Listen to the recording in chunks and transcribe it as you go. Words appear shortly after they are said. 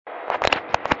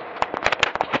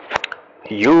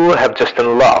You have just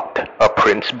unlocked a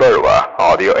Prince Burwa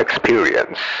audio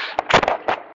experience.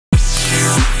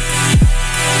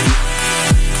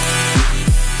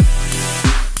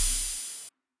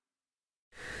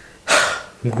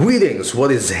 Greetings,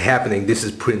 what is happening? This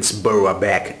is Prince Burwa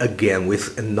back again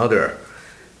with another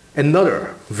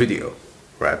video,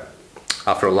 right?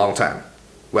 After a long time.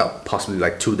 Well, possibly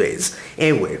like 2 days.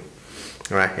 Anyway.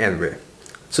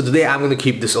 So today I'm going to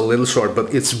keep this a little short,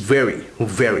 but it's very,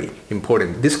 very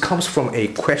important. This comes from a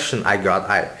question I got.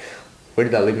 Where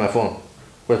did I leave my phone?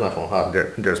 Where's my phone? Oh,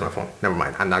 there's my phone. Never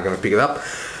mind. I'm not going to pick it up.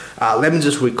 Let me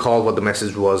just recall what the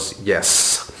message was.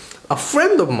 Yes. A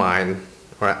friend of mine,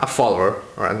 or a follower,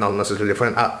 or not necessarily a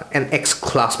friend, an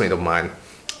ex-classmate of mine,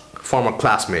 former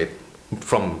classmate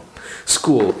from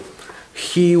school,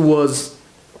 he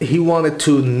wanted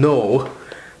to know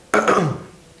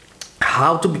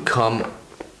how to become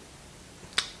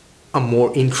a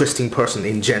more interesting person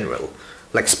in general,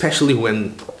 like especially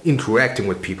when interacting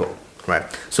with people, right?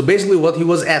 So basically what he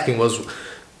was asking was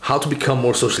how to become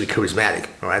more socially charismatic,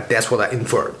 right? That's what I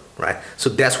inferred, right? So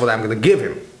that's what I'm gonna give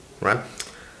him, right?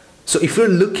 So if you're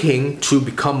looking to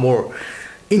become more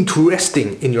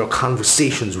interesting in your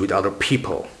conversations with other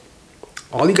people,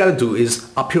 all you gotta do is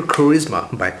up your charisma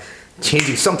by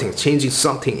changing something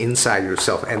inside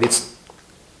yourself. And it's,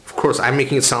 of course, I'm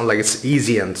making it sound like it's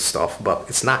easy and stuff, but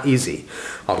it's not easy,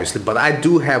 obviously. But I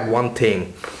do have one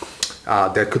thing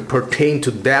that could pertain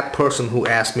to that person who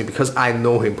asked me, because I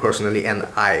know him personally and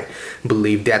I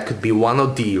believe that could be one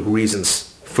of the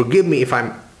reasons. Forgive me if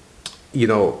I'm,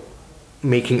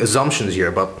 making assumptions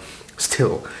here, but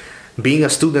still, being a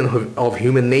student of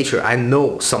human nature, I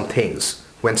know some things,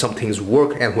 when some things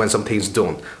work and when some things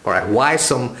don't. All right, why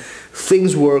some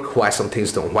things work, why some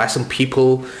things don't, why some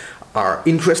people are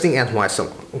interesting and why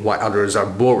others are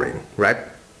boring, right?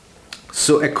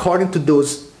 So according to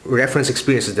those reference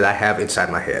experiences that I have inside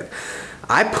my head,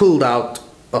 I pulled out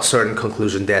a certain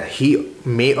conclusion that he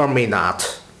may or may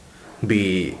not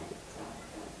be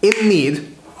in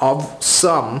need of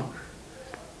some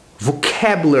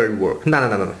vocabulary work. No.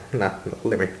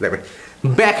 Let me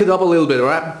back it up a little bit,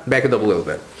 alright? Back it up a little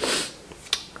bit.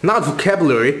 Not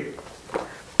vocabulary,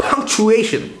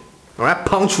 punctuation, alright?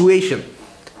 Punctuation.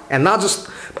 And not just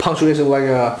punctuation like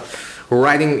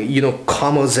writing,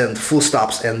 commas and full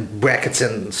stops and brackets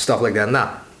and stuff like that.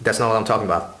 Nah, that's not what I'm talking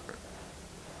about.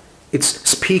 It's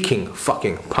speaking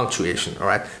fucking punctuation,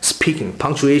 alright? Speaking,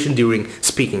 punctuation during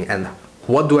speaking. And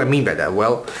what do I mean by that?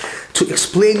 Well, to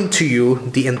explain to you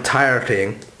the entire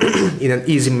thing in an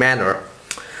easy manner,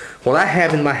 what I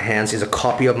have in my hands is a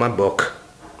copy of my book,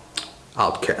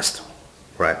 Outcast,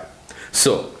 right?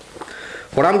 So,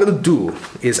 what I'm gonna do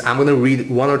is I'm gonna read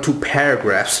 1 or 2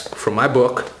 paragraphs from my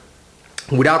book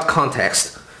without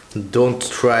context. Don't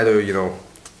try to,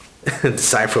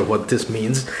 decipher what this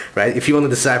means, right? If you want to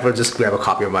decipher, just grab a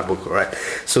copy of my book, right?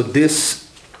 So this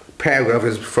paragraph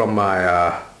is from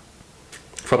my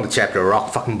from the chapter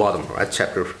Rock Fucking Bottom, right?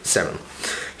 Chapter 7.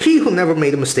 He who never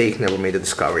made a mistake never made a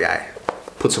discovery. I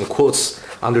put some quotes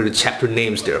under the chapter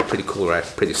names there. Pretty cool, right?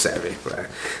 Pretty savvy, right?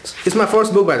 It's my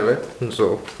first book, by the way,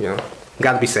 so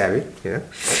gotta be savvy,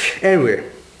 Anyway,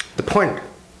 the point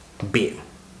being,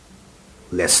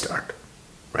 let's start,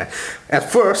 right? At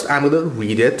first, I'm gonna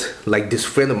read it like this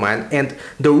friend of mine, and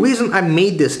the reason I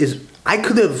made this is I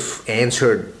could have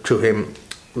answered to him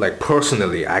like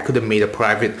personally. I could have made a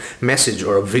private message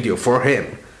or a video for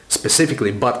him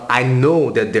specifically, but I know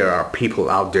that there are people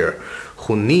out there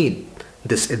who need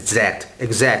this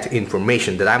exact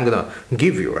information that I'm gonna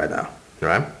give you right now,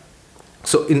 right?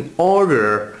 So in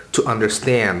order to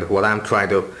understand what I'm trying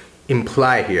to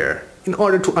imply here, in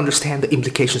order to understand the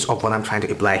implications of what I'm trying to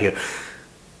imply here,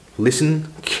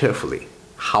 listen carefully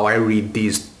how I read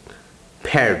these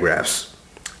paragraphs.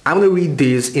 I'm gonna read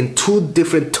these in 2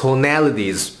 different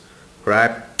tonalities,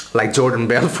 right? Like Jordan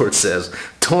Belfort says,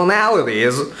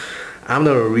 tonalities. I'm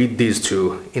gonna read these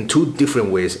 2 in 2 different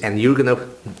ways, and you're gonna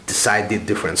decide the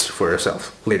difference for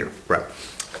yourself later, right?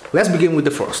 Let's begin with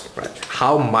the first, right?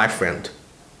 How my friend,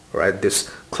 right, this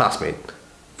classmate,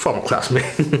 former classmate,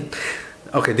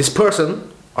 okay, this person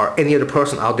or any other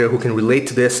person out there who can relate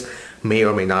to this may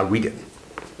or may not read it.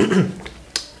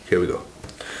 Here we go.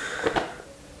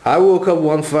 I woke up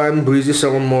one fine breezy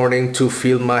summer morning to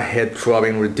feel my head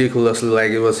throbbing ridiculously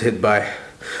like it was hit by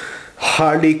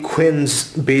Harley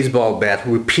Quinn's baseball bat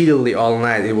repeatedly all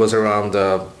night. It was around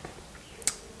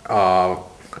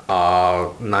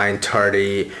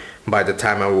 9:30 by the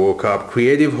time I woke up.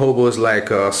 Creative hobos like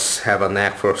us have a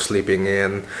knack for sleeping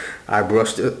in. I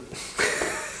brushed it.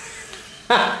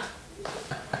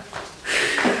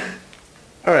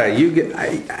 Alright,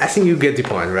 I think you get the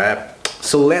point, right?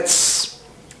 So let's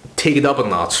take it up a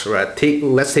notch, right?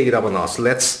 Let's take it up a notch.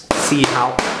 Let's see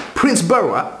how Prince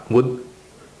Burwa would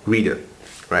read it,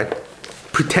 right?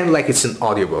 Pretend like it's an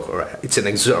audiobook, alright? It's an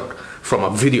excerpt from a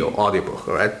video audiobook,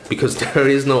 alright? Because there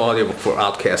is no audiobook for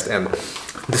Outkast, and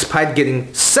despite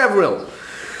getting several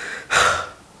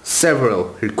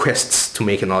requests to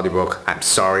make an audiobook, I'm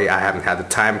sorry, I haven't had the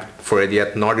time for it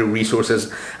yet, nor the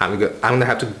resources. I'm gonna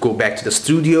have to go back to the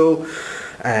studio,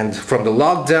 and from the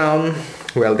lockdown,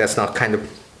 well, that's not kind of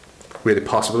really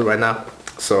possible right now.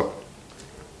 So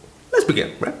let's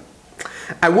begin, right?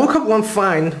 I woke up one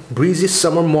fine, breezy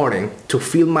summer morning to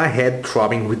feel my head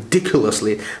throbbing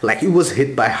ridiculously like it was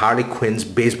hit by Harley Quinn's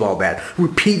baseball bat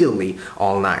repeatedly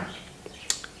all night.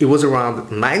 It was around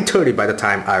 9:30 by the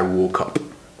time I woke up.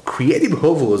 Creative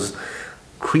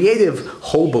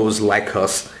hobos like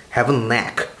us have a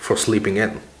knack for sleeping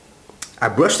in. I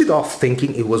brushed it off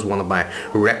thinking it was one of my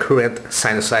recurrent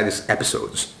sinusitis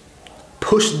episodes.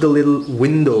 Pushed the little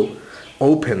window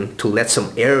open to let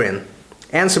some air in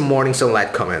and some morning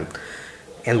sunlight come in,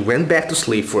 and went back to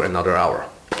sleep for another hour.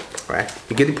 Right?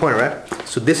 You get the point, right?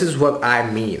 So this is what I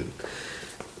mean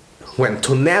when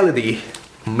tonality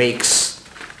makes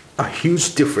a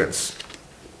huge difference.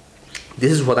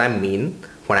 This is what I mean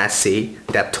when I say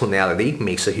that tonality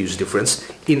makes a huge difference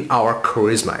in our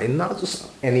charisma, in not just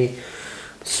any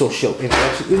social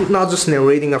interaction, in not just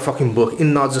narrating a fucking book,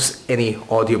 in not just any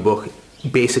audiobook,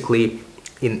 basically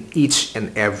in each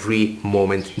and every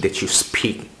moment that you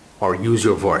speak or use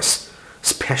your voice,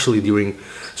 especially during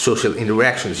social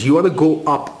interactions. You want to go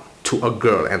up to a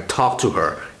girl and talk to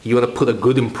her. You want to put a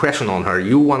good impression on her.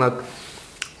 You want to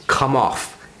come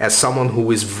off as someone who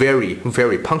is very,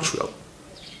 very punctual.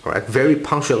 All right, very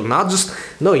punctual. Not just,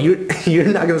 no, you're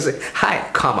not gonna say, hi,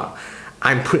 comma,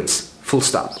 I'm Prince, full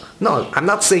stop. No, I'm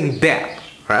not saying that,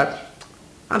 right?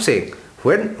 I'm saying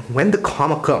when the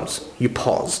comma comes, you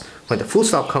pause. When the full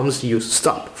stop comes, you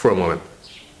stop for a moment.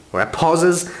 Right?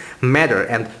 Pauses matter,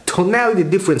 and tonality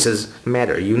differences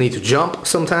matter. You need to jump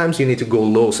sometimes, you need to go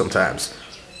low sometimes.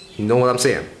 You know what I'm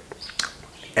saying?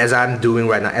 As I'm doing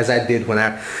right now, as I did when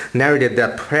I narrated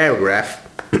that paragraph,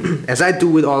 as I do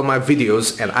with all my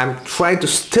videos, and I'm trying to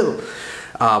still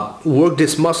work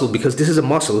this muscle, because this is a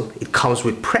muscle. It comes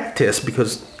with practice,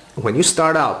 because when you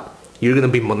start out, you're gonna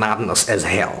be monotonous as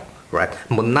hell, right?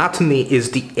 Monotony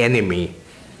is the enemy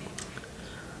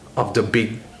of the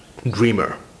big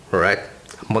dreamer, right?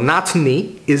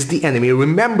 Monotony is the enemy.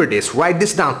 Remember this. Write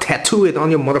this down. Tattoo it on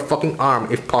your motherfucking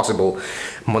arm if possible.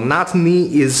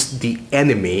 Monotony is the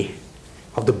enemy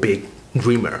of the big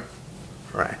dreamer,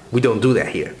 right? We don't do that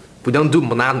here. We don't do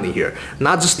monotony here.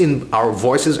 Not just in our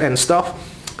voices and stuff.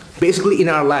 Basically in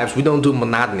our lives, we don't do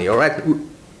monotony, alright?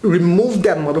 Remove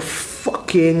that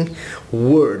motherfucking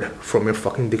word from your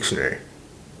fucking dictionary.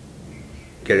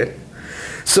 Get it?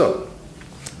 So,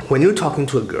 when you're talking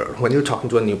to a girl, when you're talking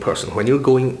to a new person, when you're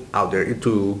going out there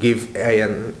to give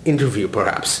an interview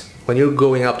perhaps, when you're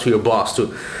going up to your boss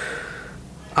to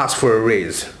ask for a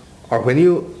raise, or when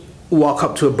you walk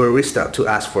up to a barista to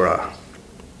ask for a,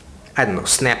 I don't know,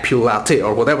 snap peel latte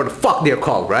or whatever the fuck they're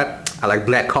called, right? I like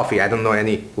black coffee, I don't know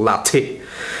any latte.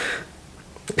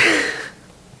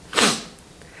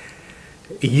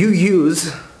 You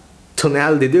use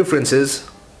tonality differences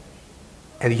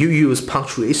and you use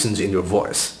punctuations in your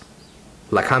voice,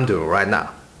 like I'm doing right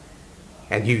now.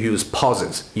 And you use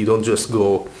pauses. You don't just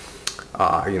go,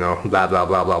 you know, blah, blah,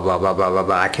 blah, blah, blah, blah, blah, blah,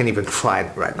 blah. I can't even try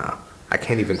it right now. I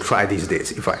can't even try these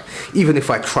days. Even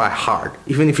if I try hard,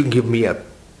 even if you give me a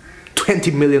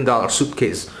 $20 million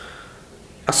suitcase,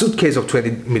 a suitcase of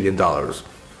 $20 million,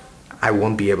 I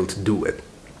won't be able to do it.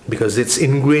 Because it's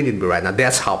ingrained in me right now.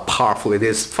 That's how powerful it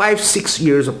is. 5-6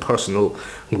 years of personal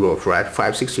growth, right?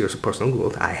 5-6 years of personal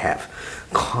growth. I have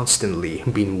constantly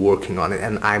been working on it,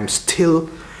 and I'm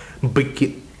still a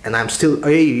beginner. I'm still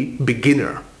a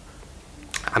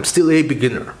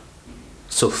beginner.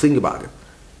 So think about it.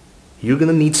 You're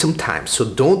gonna need some time. So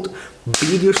don't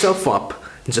beat yourself up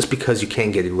just because you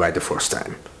can't get it right the first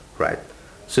time, right?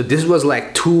 So this was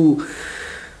like 2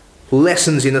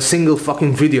 lessons in a single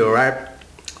fucking video, right?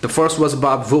 The first was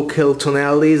about vocal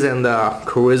tonalities and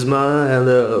charisma and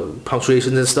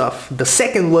punctuations and stuff. The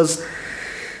second was,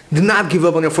 do not give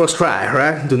up on your first try,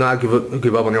 right? Do not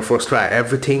give up on your first try.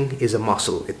 Everything is a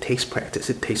muscle. It takes practice.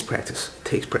 It takes practice. It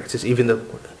takes practice. Even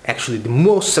actually the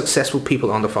most successful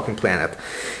people on the fucking planet,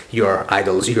 your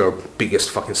idols, your biggest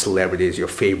fucking celebrities, your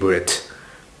favorite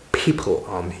people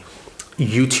on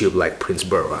YouTube like Prince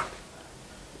Burwa,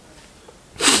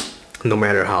 no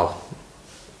matter how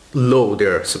low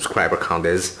their subscriber count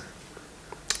is,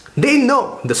 they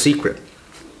know the secret.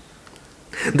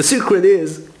 The secret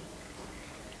is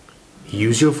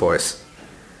use your voice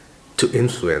to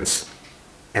influence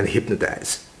and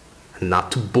hypnotize,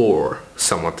 not to bore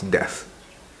someone to death.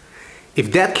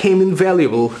 If that came in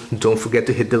valuable, don't forget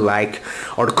to hit the like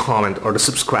or the comment or the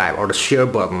subscribe or the share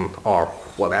button or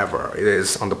whatever it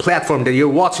is on the platform that you're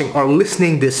watching or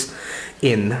listening this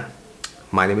in.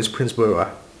 My name is Prince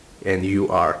Burwa, and you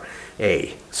are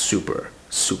a super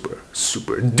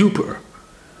duper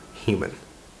human.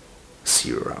 See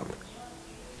you around.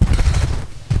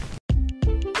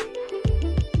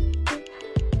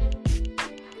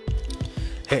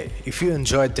 Hey, if you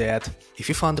enjoyed that, if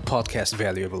you found the podcast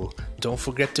valuable, don't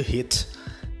forget to hit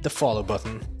the follow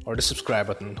button or the subscribe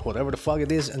button, whatever the fuck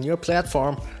it is on your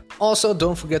platform. Also,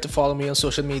 don't forget to follow me on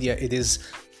social media. It is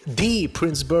The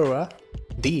Prince Burwa,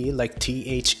 D like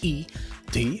THE,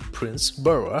 The Prince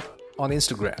Burwa on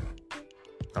Instagram.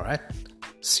 Alright,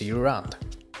 see you around.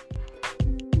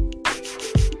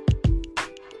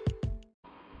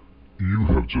 You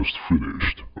have just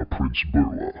finished a Prince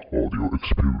Burwa audio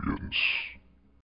experience.